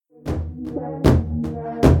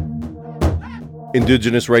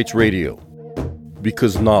Indigenous Rights Radio,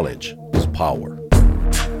 because knowledge is power.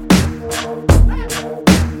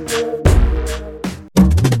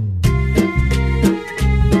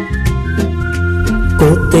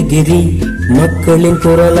 Kotagiri மக்களின்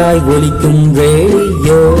குரலாய் ஒலிக்கும்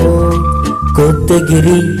ரேடியோ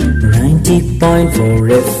கோத்தகிரி 90.4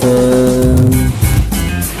 FM.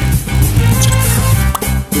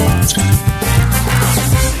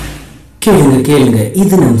 கேளுங்க கேளுங்க,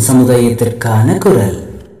 இது நம் சமுதாயத்திற்கான குரல்.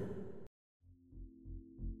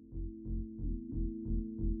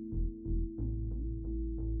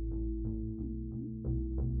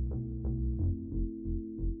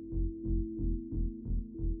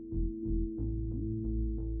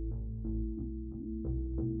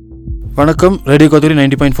 வணக்கம். Radio Kotagiri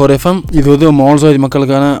 90.4 FM. இது வந்து ஆல்சாதி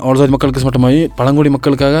மக்களுக்கு மட்டுமாயி பழங்குடி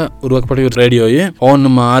மக்களுக்காக உருவாக்கப்பட்ட ஒரு ரேடியோ.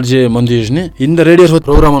 நம்ம ஆர்ஜே மந்தேஷ்னு இந்த ரேடியோ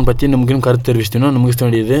ப்ரோக்ராம் பற்றி நமக்கு கருத்து தெரிவிச்சிட்டோம். நமக்கு இஷ்ட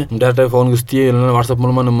வேண்டியது டேரக்டாக ஃபோன் கிஸ்தி இல்லைன்னா வாட்ஸ்அப்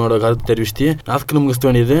மூலமாக நம்மளோட கருத்து தெரிவிச்சு அதுக்கு நமக்கு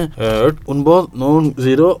இஷ்ட வேண்டியது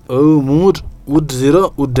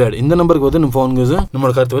 990 இந்த நம்பருக்கு வந்து நம்ம ஃபோன்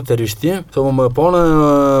நம்மளோட கருத்தை பற்றி தெரிவிச்சு. ஸோ நம்ம போன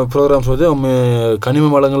ப்ரோக்ராம்ஸ் வந்து நம்ம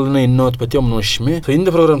கனிம வளங்கள்னு இன்னொரு பற்றி நம்ம விஷயமே. ஸோ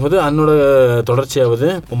இந்த ப்ரோக்ராம்ஸ் வந்து அதனோட தொடர்ச்சியாவது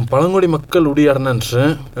பழங்குடி மக்கள் உடையாடனன்று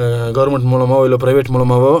கவர்மெண்ட் மூலமாவோ இல்லை பிரைவேட்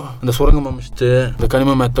மூலமாவோ இந்த சுரங்கம் அமைச்சு இந்த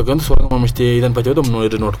கனிம மேத்தக்கு வந்து சுரங்கம் அமைச்சு இதன் பற்றி வந்து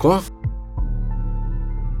நம்ம நோட்கும்.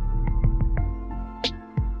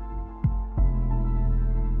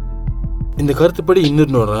 இந்த கருத்துப்படி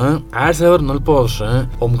இன்னொரு ஆட்ஸ் அவர் நல்ப வருஷம்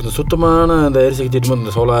உங்களுக்கு சுத்தமான இந்த எரிசக்தி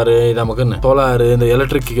இந்த சோலாரு இதாமக்குன்னு சோலாரு இந்த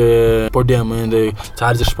எலக்ட்ரிக் போட்டியாமு இந்த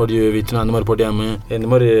சார்ஜர்ஸ் பொடி வீச்சுனா அந்த மாதிரி போட்டியாமு இந்த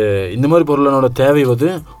மாதிரி பொருளோட தேவை வந்து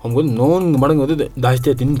அவங்க வந்து 4 மடங்கு வந்து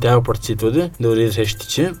ஜாஸ்தியாக தின்னு தேவைப்படுச்சு வந்து இந்த ஒரு இது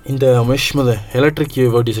செஷ்டிச்சு. இந்த மெஷ்மத எலக்ட்ரிக்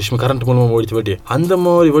வட்டி செஷ்ம கரண்ட் மூலமாக ஓடிச்சு வட்டி அந்த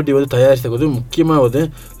மாதிரி வட்டி வந்து தயாரித்தது வந்து முக்கியமாக வந்து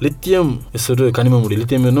லித்தியம் ஒரு கனிம முடி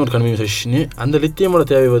லித்தியம் ஒரு கனிம செஷ்னு அந்த லித்தியமோட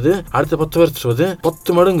தேவை வந்து அடுத்த 10 வருஷம் வந்து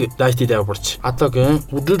 10 மடங்கு ஜாஸ்தி தேவைப்படுச்சு. அத்தக்கு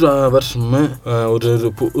வருஷம் ஒரு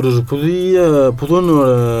புது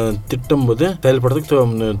திட்டம் போது செயல்படுறதுக்கு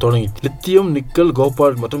தொடங்கி லித்தியம் நிக்கல்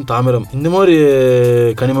கோபால்ட் மற்றும் தாமிரம் இந்த மாதிரி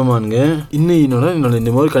கனிமமானுங்க இன்னும்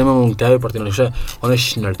இந்த மாதிரி கனிமம்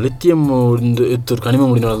தேவைப்படுத்தின லித்தியம் ஒரு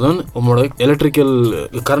கனிமம் முடினால்தான் உங்களோட எலக்ட்ரிக்கல்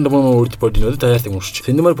கரண்ட் மூலமாக ஓடிச்சு போட்டி வந்து தயாரித்து முடிச்சு.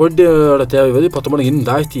 இந்த மாதிரி போட்டியோட தேவை வந்து 10 மடங்கு இன்னும்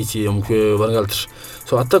ஜாஸ்திச்சு நமக்கு வருங்காலத்து.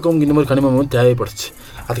 ஸோ அத்தக்கு அவங்க இந்த மாதிரி கனிமம் வந்து தேவைப்படுச்சு.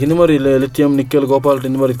 அதுக்கு இந்த மாதிரி லித்தியம் நிக்கல் கோபால்ட்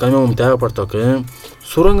இந்த மாதிரி கனிமம் தேவைப்படுத்தாக்கு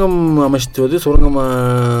சுரங்கம் அமைச்சதோட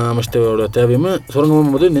தேவையும்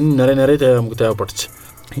சுரங்கம் போது நிறைய நமக்கு தேவைப்பட்டுச்சு.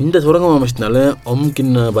 இந்த சுரங்கம் அமைச்சதுனால அவங்களுக்கு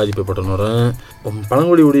என்ன பாதிப்பப்பட்டனோட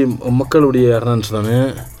பழங்குடி மக்களுடைய அரணான்ஸ் தானே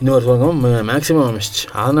இன்னொரு சுரங்கம் மேக்சிமம் அமைச்சிச்சு.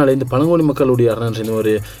 அதனால் இந்த பழங்குடி மக்களுடைய அரணான்ஸ் இந்த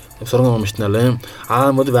ஒரு சுரங்கம் அமைச்சதுனால அதை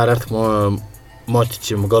வந்து வேறு இடத்துக்கு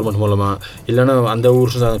மாற்றிச்சு கவர்மெண்ட் மூலமாக இல்லைன்னா அந்த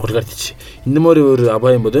ஊர் கொண்டு கிடச்சிச்சு. இந்த மாதிரி ஒரு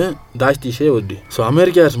அபாயம் போது ஜாஸ்தியே வருது. ஸோ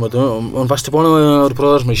அமெரிக்கா அரசு மட்டும் ஃபஸ்ட்டு போன ஒரு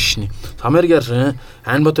ப்ரோக்ராம் மிஷினி அமெரிக்கா அரசு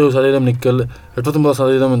 87% நிக்கல்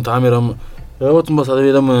 89% தாமிரம்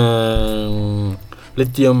 79%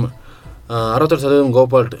 லித்தியம் 68%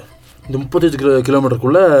 கோபால்ட் இந்த 35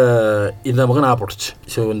 கிலோமீட்டருக்குள்ளே இந்த பக்கம் ஆப்பட்டுச்சு.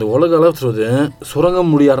 ஸோ இந்த உலக அளவு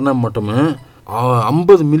சுரங்கம் முடியாருன்னா மட்டுமே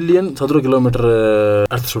 50 மில்லியன் சதுர கிலோமீட்டர்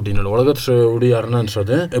அடுத்து சுட்டினோட உலகத்துடைய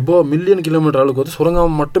அரணான்றது எப்போ மில்லியன் கிலோமீட்டர் அளவுக்கு வந்து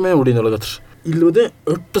சுரங்கம் மட்டுமே முடியும் உலகத்து. இதில் வந்து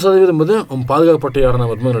 8% வந்து பாதுகாக்கப்பட்ட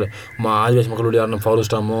அரணம் வரும்போது ஆதிவாசி மக்களுடைய அரணம்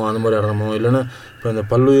ஃபாரஸ்டாமோ அந்த மாதிரி அரணமோ இல்லைன்னா இப்போ இந்த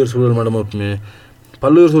பல்லுயிர் சூழல் மண்டபம் இருக்குமே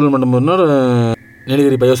பல்லுயிர் சூழல் மண்டபம்னா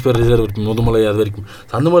நீலகிரி பயோஸ்பியர் ரிசர்வ் இருக்கும் முதுமலை அது வரைக்கும்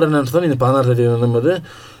அந்த மாதிரி அரணான்ஸ் தான் இந்த 16% வந்து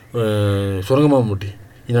சுரங்கமாக முட்டி.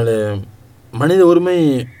 இதனால் மனித உரிமை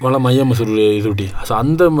வள மையம் இதுட்டி. ஸோ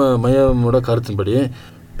அந்த மையமோட கருத்தின்படி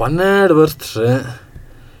 12 வருஷத்துல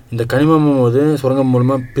இந்த கனிமம் போது சுரங்கம்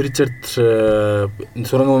மூலமாக பிரிச்செடுத்து இந்த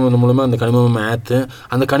சுரங்கம் மூலமாக அந்த கனிமம் ஏற்று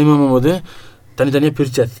அந்த கனிமம் போது தனித்தனியாக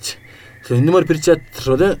பிரிச்சாத்துச்சு. ஸோ இந்த மாதிரி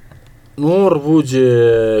பிரிச்சாத்துறது 100 பூஜ்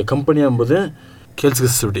கம்பெனியாகும்போது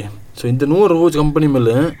கேள்சுக்கிட்டி. ஸோ இந்த 100 கம்பெனி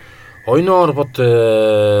மேலே 510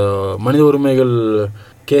 மனித உரிமைகள்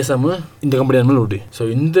கேஸாம இந்த கம்பெனி ಮೇಲೆ ಉಡಿ. ಸೊ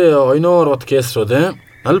இந்த 510 ಕೇಸ್ வந்து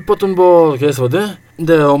 49 கேஸ் வந்து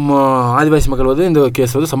இந்த ஆதிவாசி மக்கள் வந்து இந்த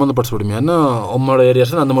கேஸ் வந்து சம்மந்தப்படுத்த முடியும். ஏன்னா அவங்களோட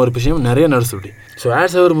ஏரியாஸ் அந்த மாதிரி விஷயம் நிறைய ನಡೆಸಿಬಿಡಿ. ஸோ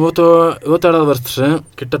 2027 வருஷம்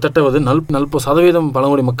கிட்டத்தட்ட வந்து 40%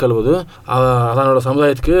 பழங்குடி மக்கள் வந்து அதனோட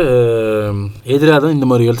சமுதாயத்துக்கு எதிராக இந்த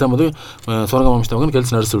மாதிரி ಕೆಲಸ வந்து சுரங்கம் அமைச்சவங்க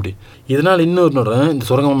ಕೆಲಸ ನಡೆಸಿಬಿಡಿ. இதனால் இன்னொரு இந்த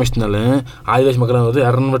சுரங்கம் அமைச்சதுனால ஆதிவாசி மக்கள் வந்து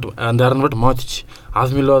அரணவட்டு மாற்றிச்சு.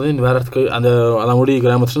 அதுமில்லாத இந்த வேற இடத்துக்கு அதனுடைய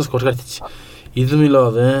கிராமத்தில் கொட்டிச்சு.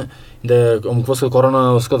 இதுமில்லாத இந்த கொரோனா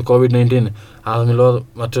கோவிட்-19 அதுமில்லாத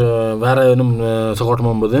மற்ற வேறு இன்னும்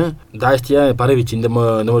சொக்கோட்டமாகும்போது ஜாஸ்தியாக பரவிச்சு இந்த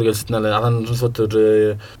மாதிரி கேள்சினால. அதன் சொத்து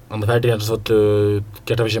அந்த ஃபேக்ட்ரி சொத்து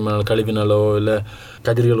கெட்ட விஷயமானாலும் கழிவினாலோ இல்லை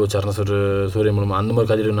கதிர்கள் வச்சாருன்னா சூரியன் மூலமாக அந்த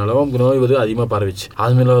மாதிரி கதிர்கள்னால நமக்கு நோய் வந்து அதிகமாக பரவிச்சு.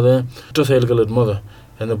 அதுமாரி வந்து குற்ற செயல்கள் இருக்கும்போது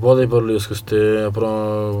அந்த போதைப் பொருள் யூஸ் கிஸ்து, அப்புறம்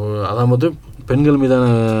அதாவது பெண்கள் மீதான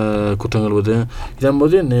குற்றங்கள் வந்து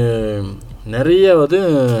இதாகும்போது நிறைய வந்து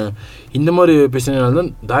இந்த மாதிரி பிரச்சனைனால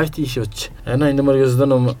தான் ಜಾಸ್ತಿ வச்சு. ஏன்னா இந்த மாதிரி கேஸ்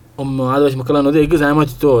தான் நம்ம ஆதிவாசி மக்கள் வந்து எக்கு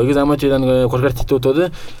சாமாச்சித்தோ தான் கொரக்கடிச்சித்தோது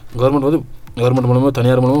கவர்மெண்ட் மூலமாக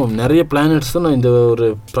தனியார் மூலமாக நிறைய பிளானட்ஸ் தான் இந்த ஒரு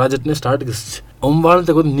ப்ராஜெக்ட்னே ஸ்டார்ட் கிச்சு.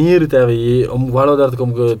 வாழ்றதுக்கு வந்து நீர் தேவை, வாழ்வாதாரத்துக்கு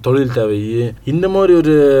நமக்கு தொழில் தேவை. இந்த மாதிரி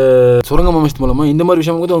ஒரு சுரங்கம் அமைச்சது மூலமாக இந்த மாதிரி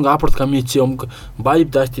விஷயம் வந்து அவங்க ஆப்படத்து கம்மிச்சு, அவங்களுக்கு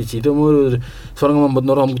பாதிப்பு ಜಾಸ್ತಿச்சு. இது மாதிரி ஒரு சுரங்கம்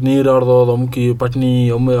ಬಂದವರು ಅವಕ್ಕೆ ನೀರು ಆಡೋದು, ಅವಕ್ಕೆ ಪಟ್ನಿ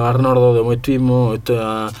ಒಮ್ಮೆ ಆಡನಾಡೋದು ಮೆಟ್ರೀಮು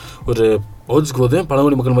ஒரு ஓதுக்கு போது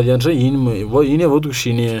பழங்குடி மக்கள் மதியான்ற இனியே ஓதுக்குஷி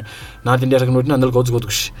இனி நார்த் இந்தியா இருக்குன்னு அந்த அளவுக்கு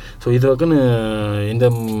ஓதுக்குஷி. ஸோ இது வரைக்கும் இந்த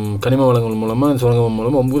கனிம வளங்கள் மூலமாக இந்த சுரங்கம்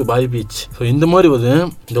மூலமாக ரொம்ப பாதிப்பிச்சு. ஸோ இந்த மாதிரி வந்து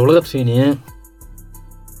இந்த உலகத்தை இனி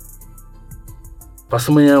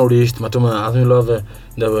பசுமையாக உடைய மற்றும் அதுவும் இல்லாத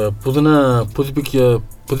இந்த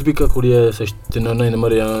புதுப்பிக்கக்கூடிய சிஸ்டம், இந்த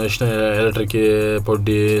மாதிரி எலக்ட்ரிக்கு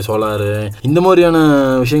பொட்டி சோலாரு இந்த மாதிரியான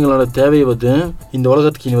விஷயங்களோட தேவையை வந்து இந்த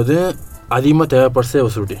உலகத்துக்கு வந்து அதிகமாக தேவைப்படுச்சே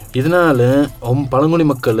சொல்லிட்டு. இதனால பழங்குடி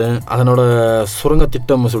மக்கள் அதனோட சுரங்க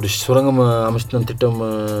திட்டம் சுரங்கம் அமைச்சின திட்டம்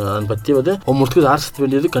அதை பற்றி வந்து முடிச்சுக்கு ஆரம்பிக்க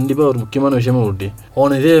வேண்டியது கண்டிப்பாக ஒரு முக்கியமான விஷயமா உண்டு.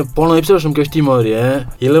 போன எபிசோட் கெஸ்டி மாதிரி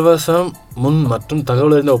இலவசம் முன் மற்றும்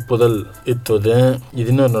தகவல் அறிந்த ஒப்புதல் இத்துவது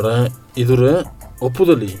இது என்னோட இது ஒரு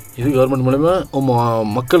ஒப்புதல். இது கவர்மெண்ட் மூலமா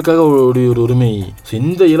மக்களுக்காக ஒரு உரிமை.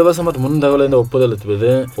 இந்த இலவச மற்றும் முன் தகவல் இந்த ஒப்புதல்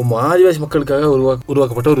என்பது ஆதிவாசி மக்களுக்காக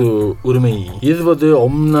உருவாக்கப்பட்ட ஒரு உரிமை. இது வந்து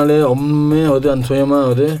ஒம்மே வந்து அந்த சுயமா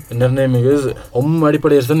வந்து நிர்ணயம்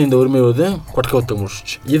அடிப்படையில் இந்த உரிமை வந்து கொட்க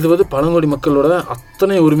முடிச்சு. இது வந்து பழங்குடி மக்களோட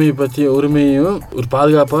அத்தனை உரிமையை பற்றி உரிமையும் ஒரு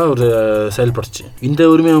பாதுகாப்பாக ஒரு செயல்படுச்சு. இந்த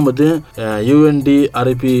உரிமையை வந்து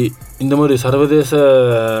UNDRP இந்த மாதிரி சர்வதேச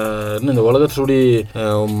இந்த உலகத்துடைய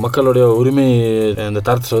மக்களுடைய உரிமை இந்த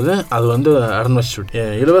தரத்துறது அது வந்து அடன்வச்சு.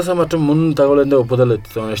 இலவச மற்றும் முன் தகவல் இந்த ஒப்புதல்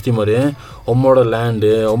எஸ்டி மாதிரி உம்மோட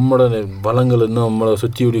லேண்டு, உம்மோட வளங்கள், இன்னும் உம்மோட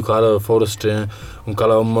சுற்றி ஃபாரஸ்ட்டு,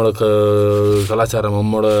 உம்மோட கலாச்சாரம்,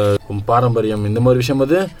 உம்மோட பாரம்பரியம் இந்த மாதிரி விஷயம்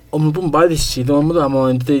வந்து உங்களுக்கும் பாதிச்சு. இது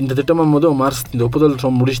வந்து இந்த திட்டம் வந்து இந்த ஒப்புதல்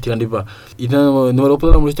முடிச்சுட்டு கண்டிப்பாக இந்த மாதிரி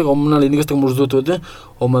ஒப்புதல் முடிச்சுட்டு ரொம்ப நாள் இன்கஸ்ட்டுக்கு முடிச்சுட்டு வந்து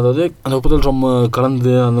அதாவது அந்த ஒப்புதல் ரொம்ப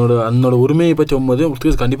கலந்து அதனோட உரிமையை பற்றி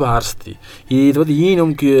உங்களுக்கு கண்டிப்பாக ஆரம்பிச்சு. இது வந்து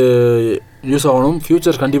நமக்கு யூஸ் ஆகணும்,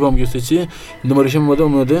 ஃப்யூச்சர் கண்டிப்பாக நமக்கு யூஸ் ஆச்சு. இந்த மாதிரி விஷயம்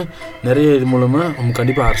வந்து நிறைய இது மூலமாக நமக்கு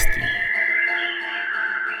கண்டிப்பாக ஆரம்பிச்சு.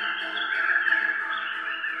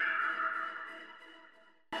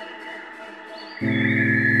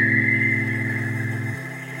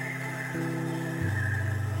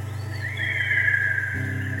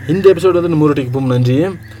 இந்த எபிசோடு வந்து 3 நன்றி.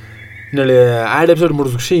 இன்னொரு ஆட் எபிசோடு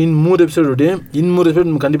முடிச்சு இன்னொரு எபிசோடு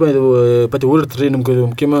கண்டிப்பாக இது பற்றி ஊருக்கு நமக்கு இது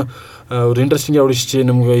முக்கியமாக ஒரு இன்ட்ரெஸ்டிங்காக ஓடிச்சு.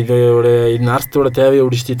 நமக்கு இதோட இந்த அர்த்தத்தோட தேவையை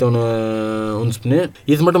ஓடிச்சு ஒன்று.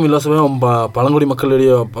 இது மட்டும் இல்லாமல் பழங்குடி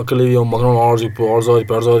மக்களுடைய மகனோட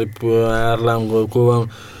ஆழ்சாதிப்பு ஏர்லாம் கூவம்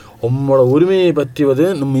உம்மோட உரிமையை பற்றி வந்து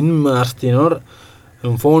நம்ம இன்னும் அர்த்தினோர்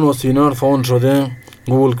ஃபோன் வசதினோர் ஃபோன் சொல்வது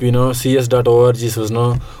கூகுளுக்கு வேணும் cs.org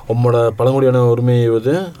சொல்லணும். உம்மோட பழங்குடியான உரிமையை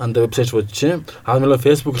வந்து அந்த வெப்சைட்ஸ் வச்சு அதுமாதிரி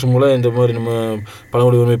ஃபேஸ்புக் கூட இந்த மாதிரி நம்ம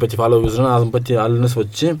பழங்குடி உரிமையை பற்றி ஃபாலோ யூஸ்னா அதை பற்றி அல்னஸ்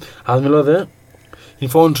வச்சு அதுமாதிரி அது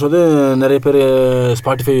ஃபோன்ஸ் வந்து நிறைய பேர்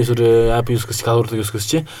ஸ்பாட்டிஃபை ஒரு ஆப் யூஸ் கழிச்சு கதவுறதுக்கு யூஸ்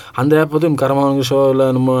கழிச்சு அந்த ஆப் வந்து கரமான ஷோ இல்லை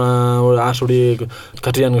நம்ம ஆஷோடைய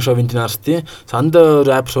கட்ரியான ஷோ விஞ்சின ஆரஸ்தி. ஸோ அந்த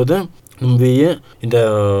ஒரு ஆப்ஸ் வந்து நம்ம இந்த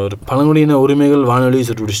ஒரு பழங்குடியின உரிமைகள் வானொலி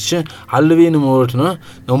சுட்டு பிடிச்சி அல்லவே நம்ம ஓட்டுனா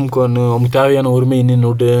நமக்கு தேவையான உரிமை இன்னும்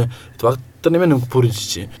நோட்டு அத்தனையுமே நமக்கு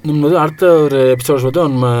புரிஞ்சிச்சு. நம்ம வந்து அடுத்த ஒரு எபிசோட்ஸ் வந்து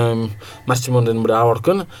நம்ம மஸ்டி வந்து நம்முடைய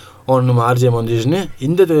ஆவடக்குன்னு நம்ம ஆர்ஜிஎம் வந்துச்சுன்னு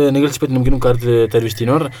இந்த நிகழ்ச்சி பற்றி நமக்கு இன்னும் கருத்து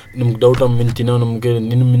தெரிவிச்சினோர் நமக்கு டவுட்டாக மின்த்தினோம் நமக்கு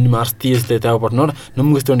இன்னும் அஸ்தி தேவைப்பட்டனோர்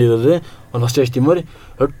நமக்கு இஷ்ட வேண்டியது ಒಂದು ಫಸ್ಟ್ ಎಷ್ಟು ಮರಿ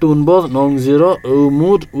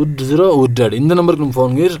 8990 இந்த நம்பருக்கு நம்ம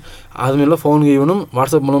ஃபோன் கீர் அதுமாரில ஃபோன் கீவனும்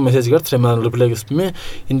வாட்ஸ்அப் மூலம் மெசேஜ் கார்டு ரிப்ளை கிஸ்மே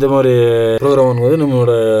இந்த மாதிரி ப்ரோக்ராம் வந்து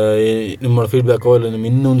நம்மளோட ஃபீட்பேக்கோ இல்லை நம்ம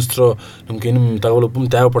இன்னொன்ஸ்ட்ரோ நமக்கு இன்னும்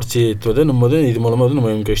தகவலுப்பும் தேவைப்படுச்சு நம்ம வந்து இது மூலமாக வந்து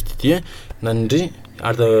நம்ம கஷ்டத்தையே நன்றி.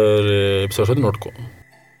 அடுத்த ஒரு எபிசோட் வந்து நோட்கோ.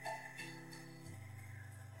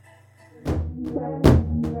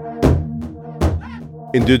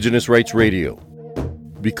 Indigenous Rights Radio,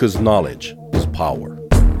 because knowledge is power.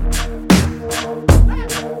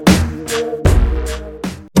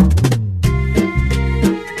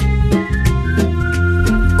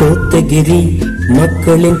 Kotagiri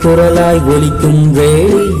மக்களின் குரலாய் ஒலிக்கும்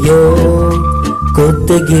ரேடியோ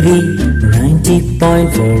கோத்தகிரி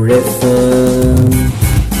 90.4 FM.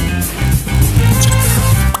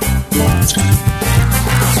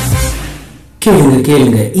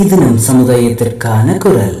 கேளுங்க இது நம் சமுதாயத்திற்கான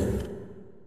குரல்.